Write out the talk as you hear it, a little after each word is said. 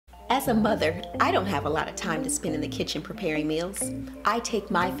As a mother, I don't have a lot of time to spend in the kitchen preparing meals. I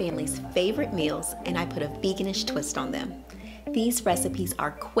take my family's favorite meals and I put a veganish twist on them. These recipes are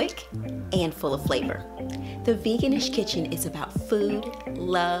quick and full of flavor. The Veganish kitchen is about food,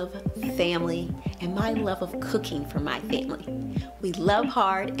 love, family, and my love of cooking for my family. We love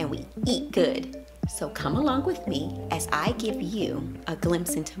hard and we eat good. So come along with me as I give you a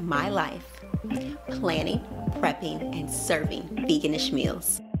glimpse into my life, planning, prepping, and serving Veganish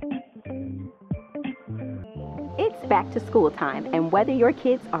meals. It's back to school time, and whether your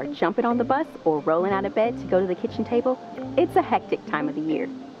kids are jumping on the bus or rolling out of bed to go to the kitchen table, it's a hectic time of the year.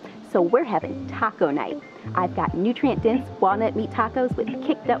 So we're having taco night. I've got nutrient-dense walnut meat tacos with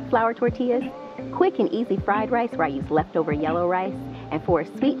kicked-up flour tortillas, quick and easy fried rice where I use leftover yellow rice, and for a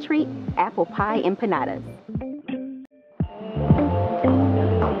sweet treat, apple pie empanadas.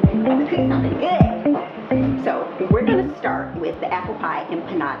 Something good. So we're gonna start with the apple pie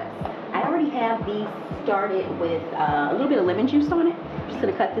empanadas. I already have these started with a little bit of lemon juice on it. I'm just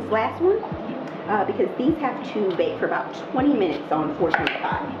gonna cut this last one because these have to bake for about 20 minutes on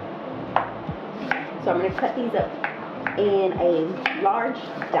 425. So I'm gonna cut these up in a large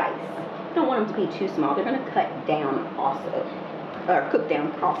dice. I don't want them to be too small. They're gonna cut down also, or cook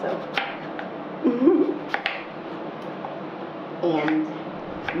down also. And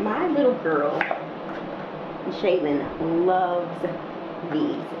my little girl, Jalyn, loves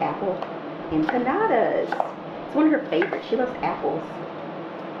these apple empanadas. It's one of her favorites. She loves apples.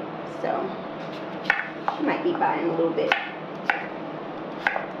 So she might be buying a little bit.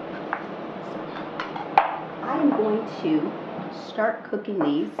 I am going to start cooking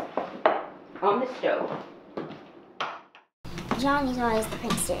these on the stove. Johnny's always the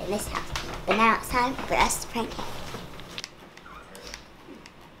prankster in this house, but now it's time for us to prank him.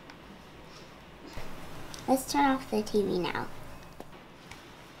 Let's turn off the TV now.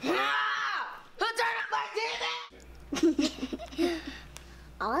 Who turned off my TV?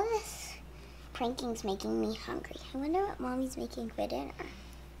 All of this pranking's making me hungry. I wonder what Mommy's making for dinner.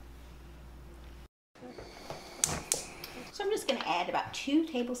 So I'm just going to add about 2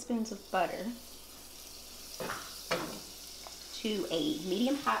 tablespoons of butter to a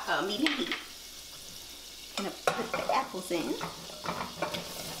medium heat. I'm going to put the apples in.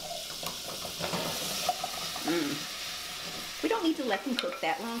 We don't need to let them cook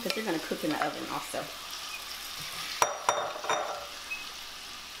that long because they're going to cook in the oven also.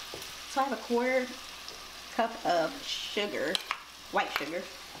 So I have a 1/4 cup of sugar, white sugar,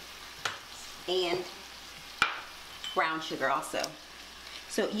 and brown sugar also.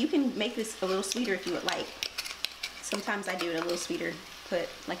 So you can make this a little sweeter if you would like. Sometimes I do it a little sweeter, put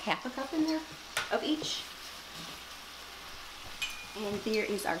like 1/2 cup in there of each. And there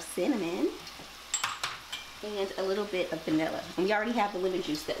is our cinnamon and a little bit of vanilla. And we already have the lemon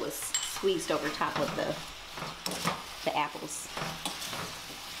juice that was squeezed over top of the apples.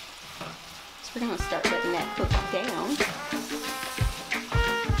 So we're gonna start letting that cook down.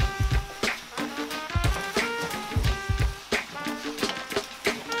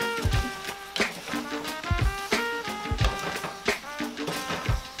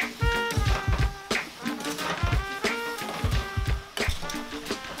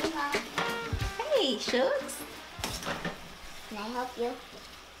 Hey, Shucks. Can I help you?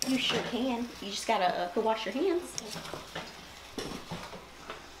 You sure can. You just gotta go wash your hands.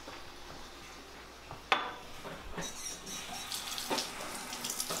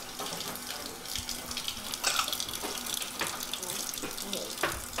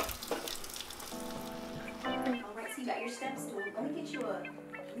 Alright, so you got your step stool. Let me get you a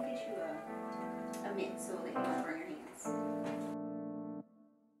mitt so that you don't burn your hands.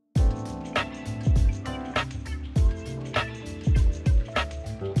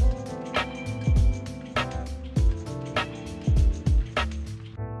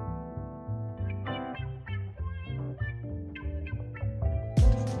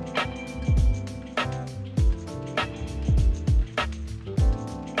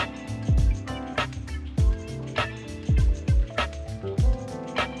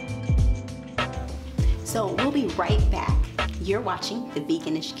 So we'll be right back. You're watching the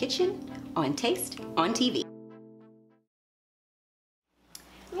Veganish Kitchen on Taste on TV.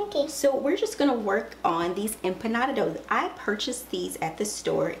 Okay. So we're just gonna work on these empanada dough. I purchased these at the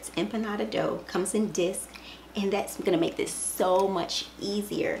store. It's empanada dough, comes in disc, and that's gonna make this so much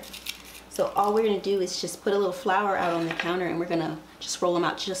easier. So all we're gonna do is just put a little flour out on the counter and we're gonna just roll them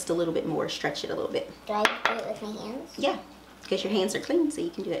out just a little bit more, stretch it a little bit. Do I do it with my hands? Yeah, because your hands are clean, so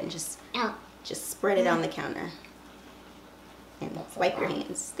you can do it and just spread it on the counter. And wipe your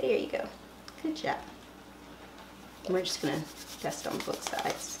hands. There you go. Good job. And we're just gonna dust on both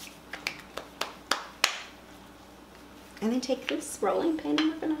sides. And then take this rolling pin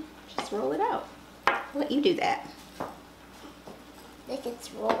and we're gonna just roll it out. I'll let you do that. Look,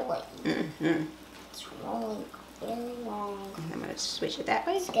 it's rolling. Mm-hmm. It's rolling very long. And I'm gonna switch it that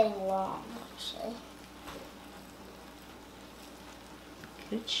way. It's getting long, actually.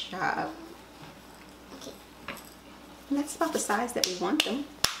 Good job. Okay. And that's about the size that we want them.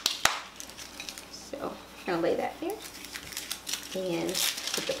 So we're gonna lay that there and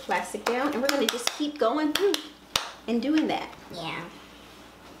put the plastic down, and we're gonna just keep going through and doing that. Yeah.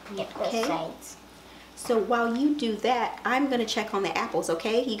 Get both Okay. sides. So while you do that, I'm gonna check on the apples,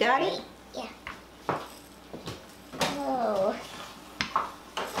 okay? You got it? Yeah. Oh.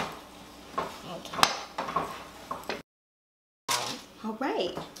 Okay. All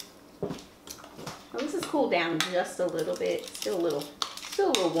right. Well, this has cooled down just a little bit. Still a little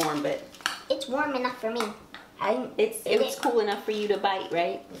warm, but It's warm enough for me. it's cool enough for you to bite,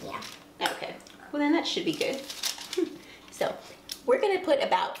 right? Yeah. Okay. Well, then that should be good. So we're gonna put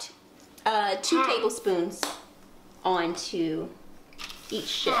about 2 tablespoons onto each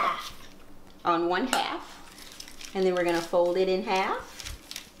shell, Half. on 1/2, and then we're gonna fold it in half,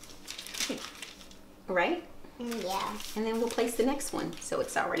 right? Yeah. And then we'll place the next one, so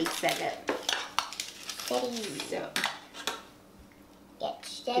it's already set up. Steady. So Get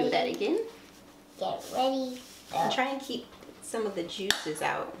steady. do that again. Get ready. And try and keep some of the juices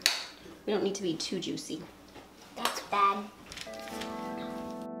out. We don't need to be too juicy. That's bad.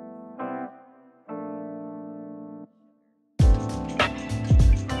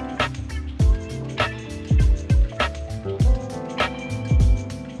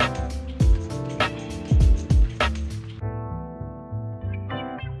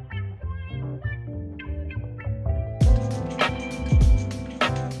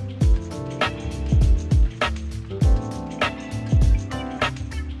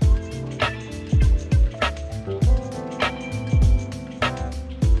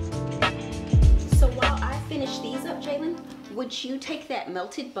 Jalyn, would you take that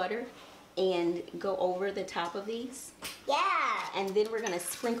melted butter and go over the top of these? Yeah. And then we're gonna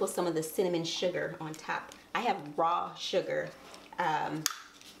sprinkle some of the cinnamon sugar on top. I have raw sugar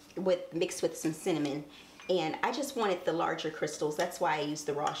mixed with some cinnamon, and I just wanted the larger crystals. That's why I used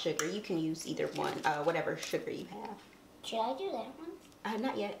the raw sugar. You can use either one, whatever sugar you have. Should I do that one?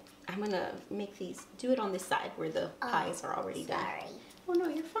 Not yet. I'm gonna make these, do it on this side where the pies are already done. Sorry. Oh no,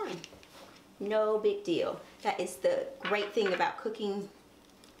 you're fine. No big deal. That is the great thing about cooking.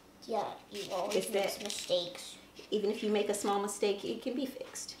 Yeah, you always make mistakes. Even if you make a small mistake, it can be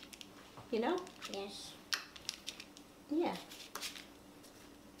fixed. You know? Yes. Yeah.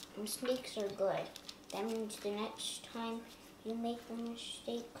 Mistakes are good. That means the next time you make a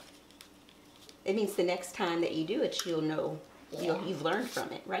mistake. It means the next time that you do it, you'll know. Yeah. You've learned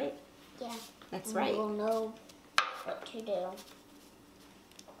from it, right? Yeah. That's right. You'll know what to do.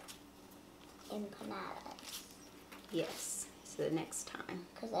 Empanadas. Yes. So the next time.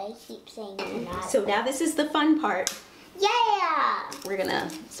 Because I keep saying empanadas. So now this is the fun part. Yeah! We're gonna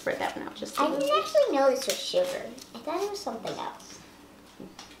spread that one out just a I little. didn't actually know this was sugar. I thought it was something else.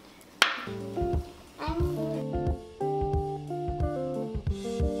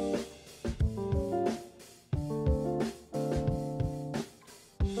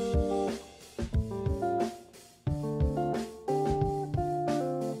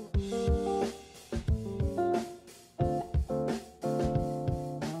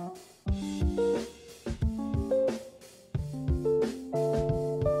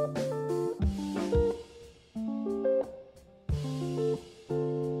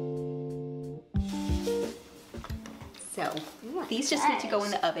 So these just need to go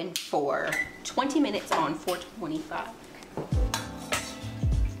in the oven for 20 minutes on 425.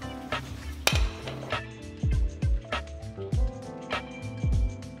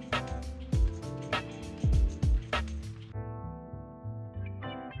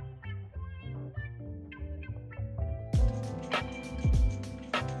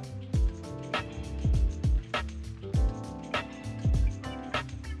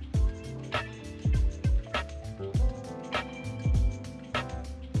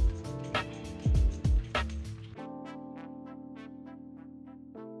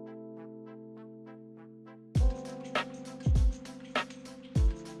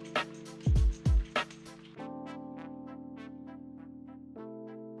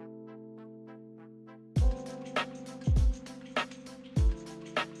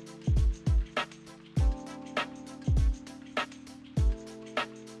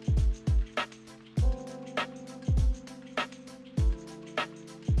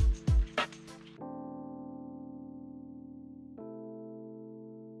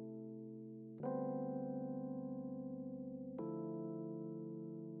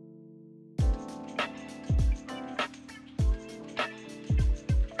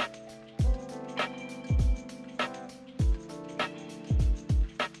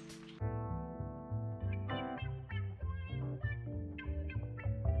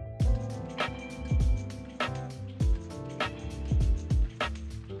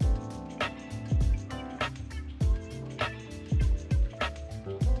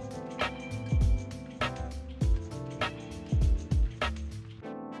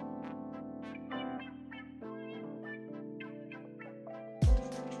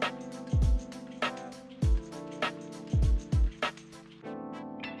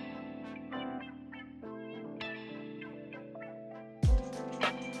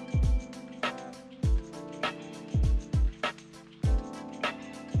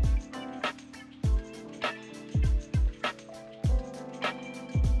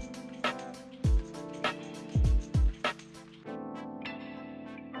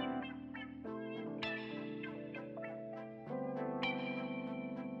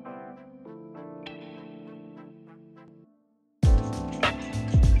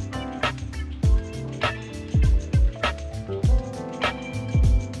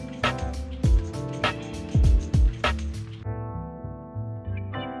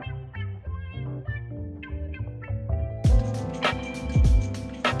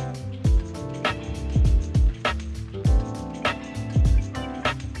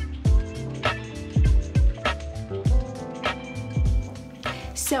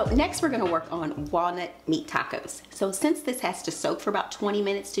 So next we're gonna work on walnut meat tacos. So since this has to soak for about 20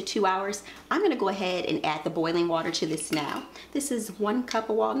 minutes to 2 hours, I'm gonna go ahead and add the boiling water to this now. This is 1 cup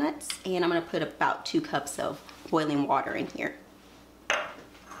of walnuts, and I'm gonna put about 2 cups of boiling water in here.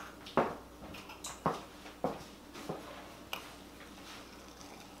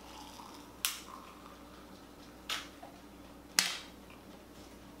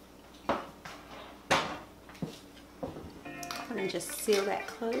 And just seal that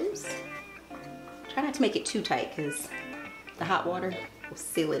close. Try not to make it too tight because the hot water will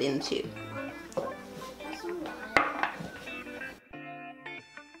seal it in too.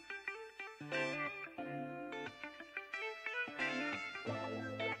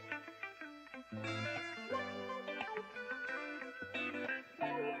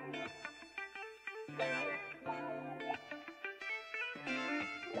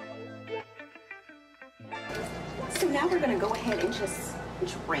 So now we're going to go ahead and just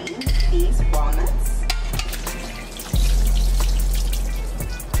drain these walnuts.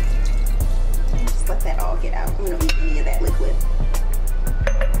 Just let that all get out. We don't need any of that liquid.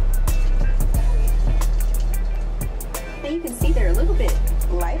 Now you can see they're a little bit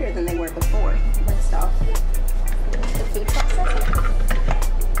lighter than they were before. Rinsed off the food processor.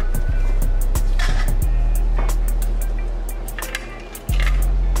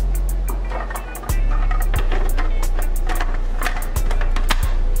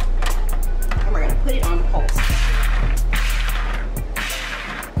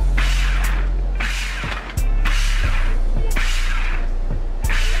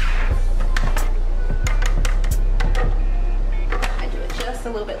 A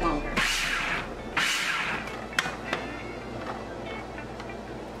little bit longer.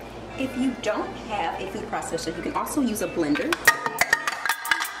 If you don't have a food processor, you can also use a blender.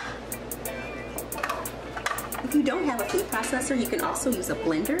 If you don't have a food processor, you can also use a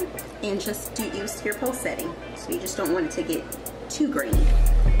blender and just use your pulse setting. So you just don't want it to get too grainy.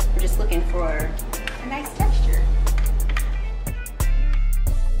 You're just looking for a nice texture.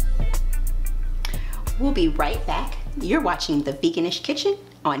 We'll be right back. You're watching the Veganish Kitchen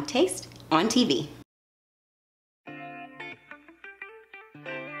on Taste on TV.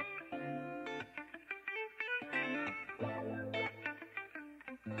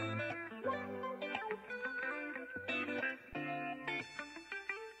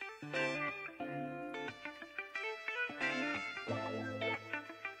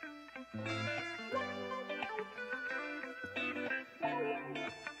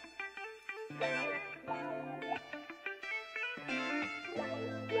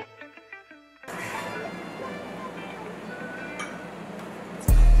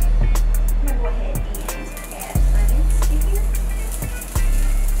 Go ahead and add onions in here.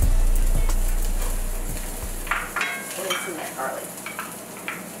 And some of that garlic.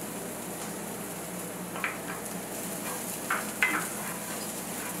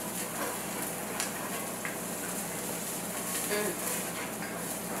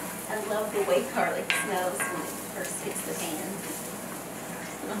 I love the way garlic smells when it first hits the pan. It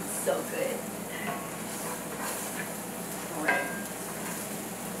smells so good. All right.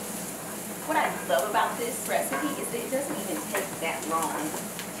 What I love about this recipe is that it doesn't even take that long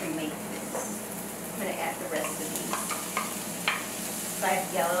to make this. I'm going to add the rest of these. So I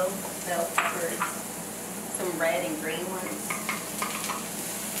have yellow bell peppers, some red and green ones.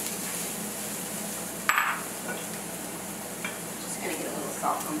 Just going to get a little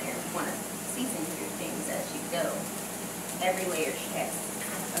salt on there. You want to season your things as you go. Every layer has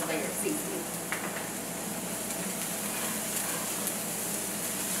a layer of seasoning.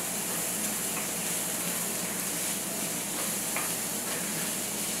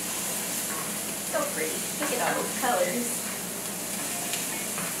 So pretty. Look at all those colors.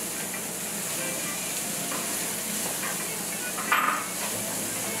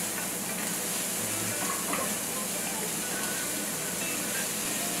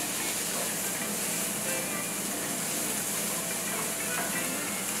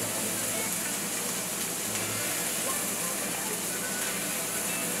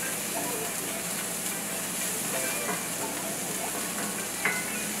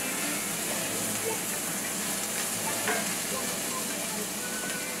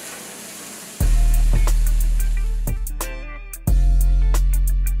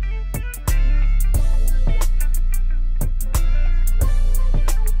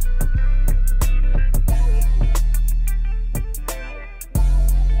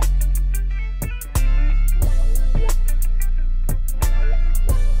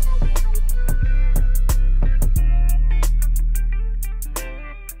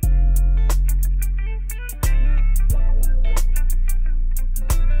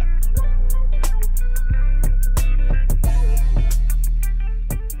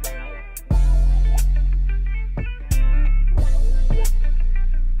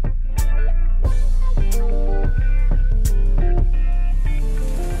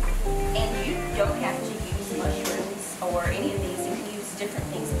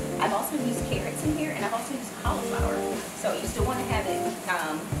 I've also used carrots in here, and I've also used cauliflower. So you still want to have it,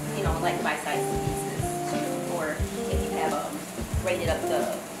 you know, like bite-sized pieces too, or if you have grated up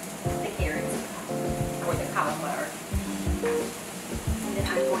the carrots or the cauliflower. And then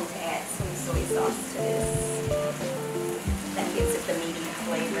I'm going to add some soy sauce to this. That gives it the meaty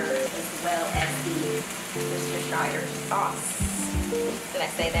flavor as well as the Worcestershire sauce. Did I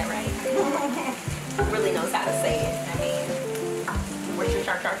say that right? Who really knows how to say it? I mean,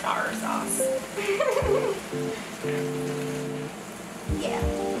 Worcestershire sauce. Yeah,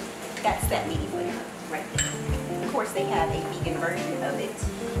 that's that meaty flavor right there. Of course, they have a vegan version of it,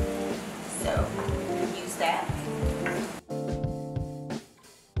 so use that.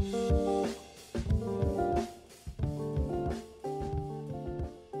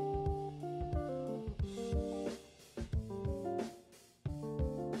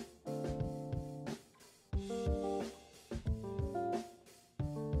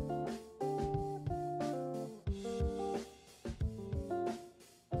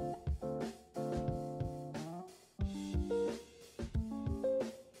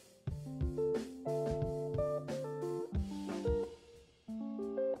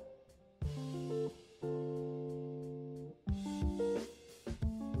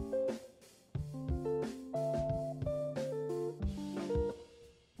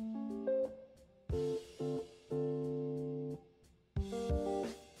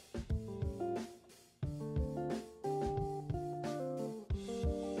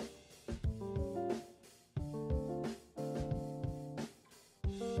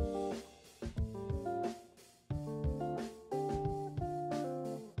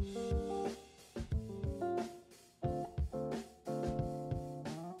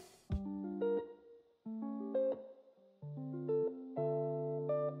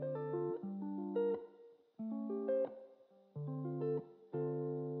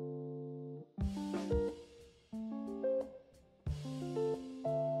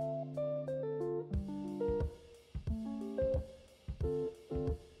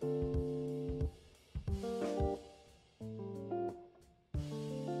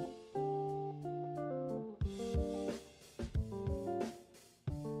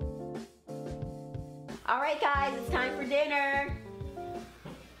 All right, guys, it's time for dinner.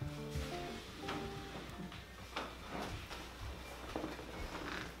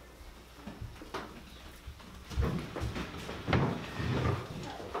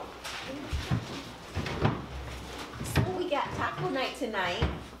 So we got taco night tonight.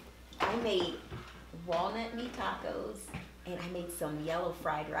 I made walnut meat tacos, and I made some yellow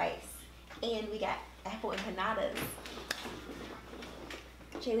fried rice. And we got apple empanadas.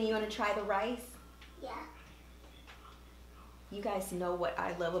 Jalyn, you want to try the rice? Yeah. You guys know what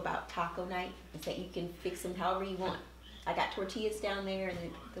I love about taco night is that you can fix them however you want. I got tortillas down there and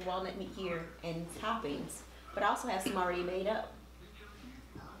the walnut meat here and toppings, but I also have some already made up.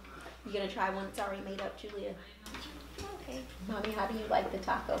 You gonna try one that's already made up, Julia? Okay. Mommy, how do you like the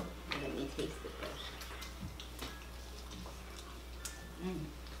taco? Let me taste it first.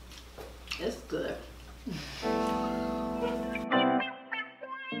 It's good.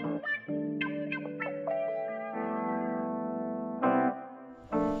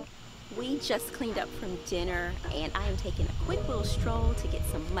 We just cleaned up from dinner and I am taking a quick little stroll to get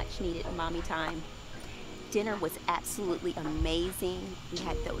some much needed mommy time. Dinner was absolutely amazing. We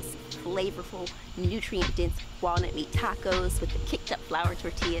had those flavorful, nutrient-dense walnut meat tacos with the kicked up flour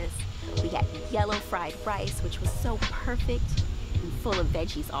tortillas. We had yellow fried rice, which was so perfect and full of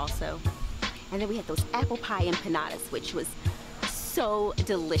veggies also. And then we had those apple pie empanadas, which was so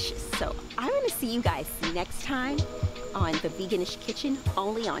delicious. So I'm gonna see you guys next time on the Veganish Kitchen,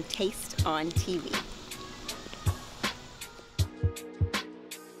 only on Taste on TV.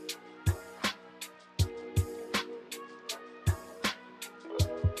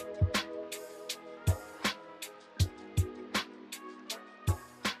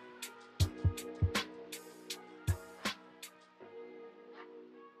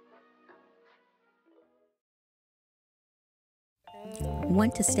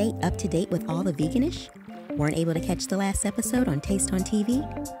 Want to stay up to date with all the Veganish? Weren't able to catch the last episode on Taste on TV?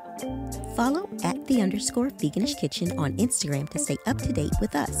 Follow @_Veganish Kitchen on Instagram to stay up to date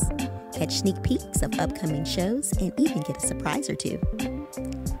with us. Catch sneak peeks of upcoming shows and even get a surprise or two.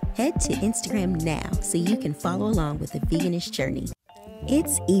 Head to Instagram now so you can follow along with the Veganish journey.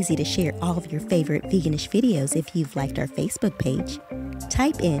 It's easy to share all of your favorite Veganish videos if you've liked our Facebook page.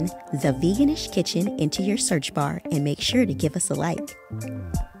 Type in The Veganish Kitchen into your search bar and make sure to give us a like.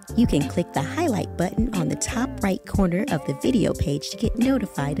 You can click the highlight button on the top right corner of the video page to get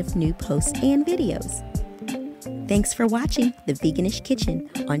notified of new posts and videos. Thanks for watching The Veganish Kitchen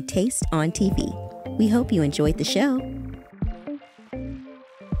on Taste on TV. We hope you enjoyed the show.